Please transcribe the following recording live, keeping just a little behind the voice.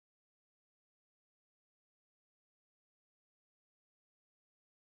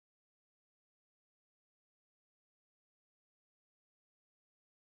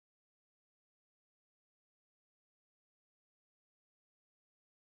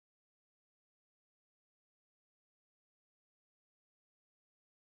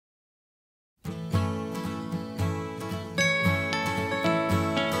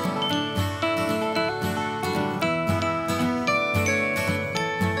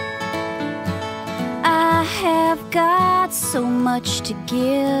have got so much to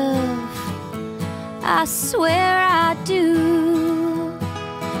give. I swear I do.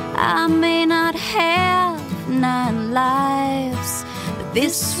 I may not have 9 lives, but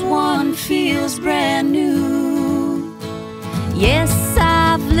this one feels brand new. Yes,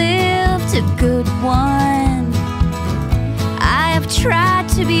 I've lived a good one. I have tried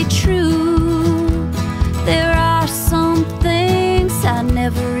to be true. There are some things I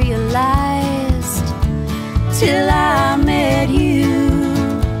never realized till I met you.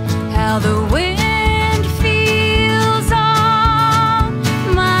 How the wind feels on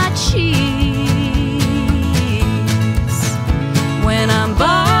my cheeks when I'm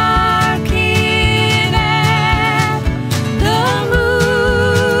barking at the moon.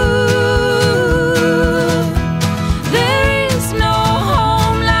 There is no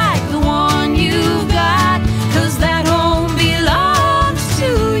home like the one you've got, 'cause that home belongs to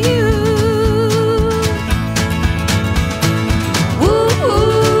you. Woo,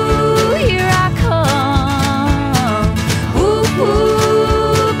 here I come.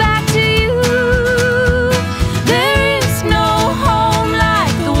 Woo, back to you. There is no home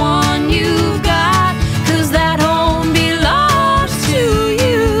like the one you've got, 'cause that home belongs to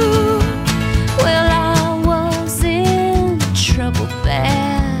you. Well, I was in trouble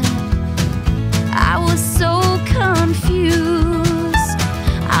bad. I was so confused.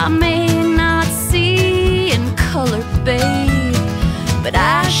 I may not see in color, babe, but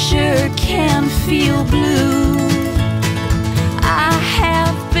I sure can feel blue.